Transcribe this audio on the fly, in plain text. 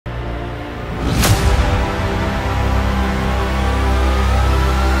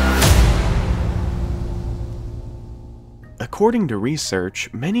According to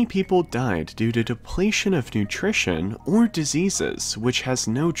research, many people died due to depletion of nutrition or diseases which has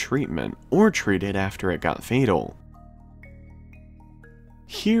no treatment or treated after it got fatal.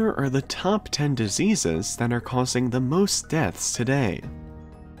 Here are the top 10 diseases that are causing the most deaths today.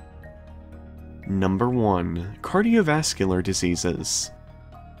 Number 1. Cardiovascular diseases.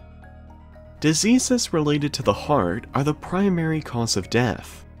 Diseases related to the heart are the primary cause of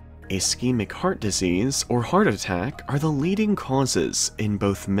death. Ischemic heart disease or heart attack are the leading causes in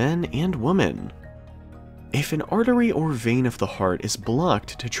both men and women. If an artery or vein of the heart is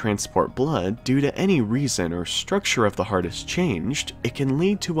blocked to transport blood due to any reason or structure of the heart is changed, it can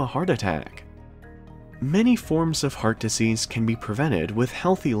lead to a heart attack. Many forms of heart disease can be prevented with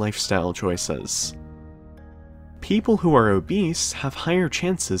healthy lifestyle choices. People who are obese have higher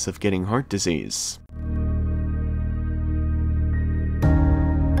chances of getting heart disease.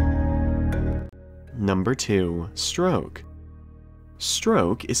 Number 2. Stroke.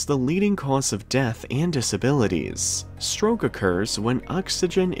 Stroke is the leading cause of death and disabilities. Stroke occurs when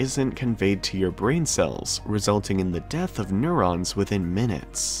oxygen isn't conveyed to your brain cells, resulting in the death of neurons within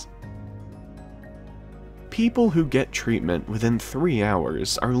minutes. People who get treatment within 3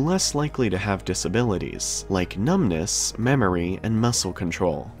 hours are less likely to have disabilities, like numbness, memory, and muscle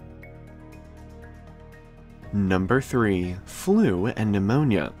control. Number 3. Flu and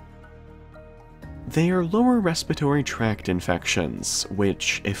pneumonia. They are lower respiratory tract infections,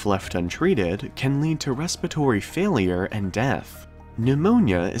 which, if left untreated, can lead to respiratory failure and death.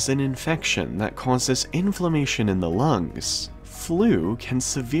 Pneumonia is an infection that causes inflammation in the lungs. Flu can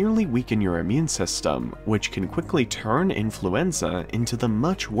severely weaken your immune system, which can quickly turn influenza into the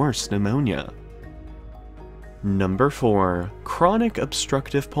much worse pneumonia. Number 4. Chronic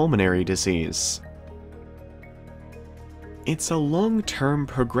obstructive pulmonary disease. It's a long-term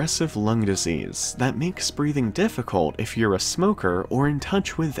progressive lung disease that makes breathing difficult if you're a smoker or in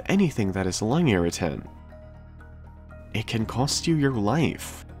touch with anything that is lung irritant. It can cost you your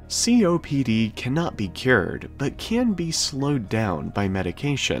life. COPD cannot be cured, but can be slowed down by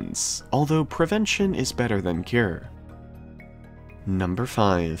medications, although prevention is better than cure. Number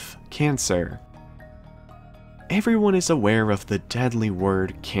 5. Cancer. Everyone is aware of the deadly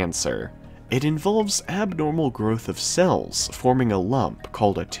word cancer. It involves abnormal growth of cells forming a lump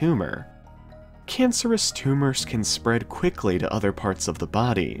called a tumor. Cancerous tumors can spread quickly to other parts of the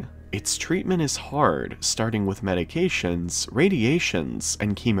body. Its treatment is hard, starting with medications, radiations,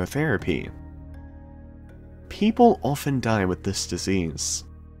 and chemotherapy. People often die with this disease.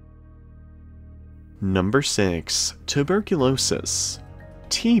 Number 6. Tuberculosis.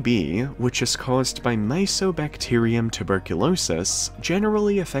 TB, which is caused by Mycobacterium tuberculosis,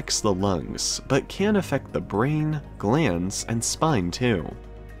 generally affects the lungs, but can affect the brain, glands, and spine too.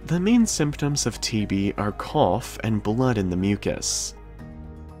 The main symptoms of TB are cough and blood in the mucus.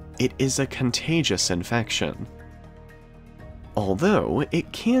 It is a contagious infection. Although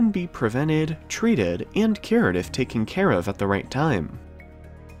it can be prevented, treated, and cured if taken care of at the right time.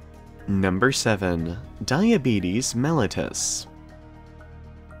 Number 7. Diabetes mellitus.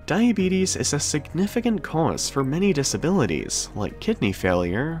 Diabetes is a significant cause for many disabilities like kidney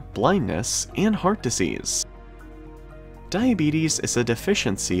failure, blindness, and heart disease. Diabetes is a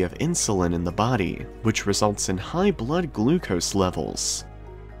deficiency of insulin in the body, which results in high blood glucose levels.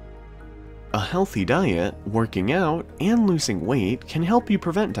 A healthy diet, working out, and losing weight can help you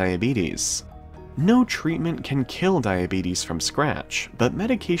prevent diabetes. No treatment can kill diabetes from scratch, but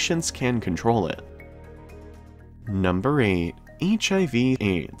medications can control it. Number 8.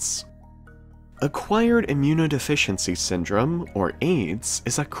 HIV/AIDS. Acquired immunodeficiency syndrome, or AIDS,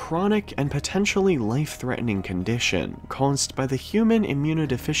 is a chronic and potentially life-threatening condition caused by the human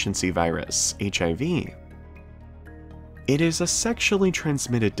immunodeficiency virus, HIV. It is a sexually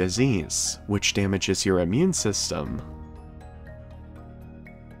transmitted disease, which damages your immune system.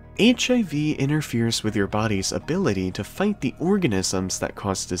 HIV interferes with your body's ability to fight the organisms that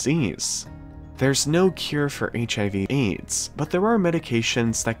cause disease. There's no cure for HIV/AIDS, but there are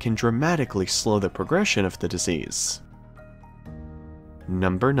medications that can dramatically slow the progression of the disease.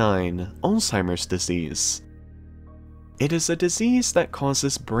 Number 9. Alzheimer's disease. It is a disease that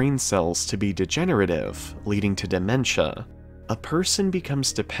causes brain cells to be degenerative, leading to dementia. A person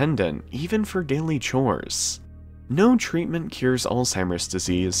becomes dependent even for daily chores. No treatment cures Alzheimer's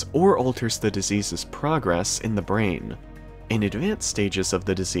disease or alters the disease's progress in the brain. In advanced stages of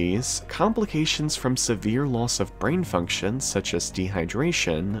the disease, complications from severe loss of brain function such as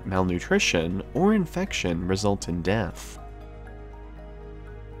dehydration, malnutrition, or infection result in death.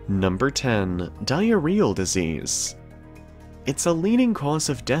 Number 10. Diarrheal disease. It's a leading cause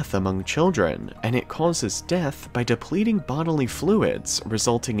of death among children, and it causes death by depleting bodily fluids,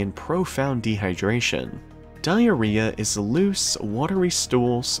 resulting in profound dehydration. Diarrhea is loose, watery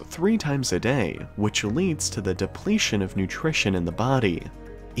stools 3 times a day, which leads to the depletion of nutrition in the body.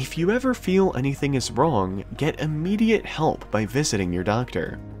 If you ever feel anything is wrong, get immediate help by visiting your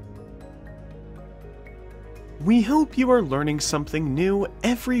doctor. We hope you are learning something new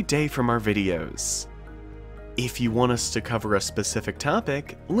every day from our videos. If you want us to cover a specific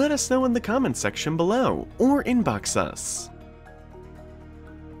topic, let us know in the comments section below, or inbox us.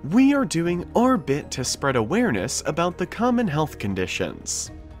 We are doing our bit to spread awareness about the common health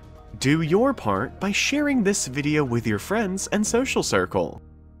conditions. Do your part by sharing this video with your friends and social circle.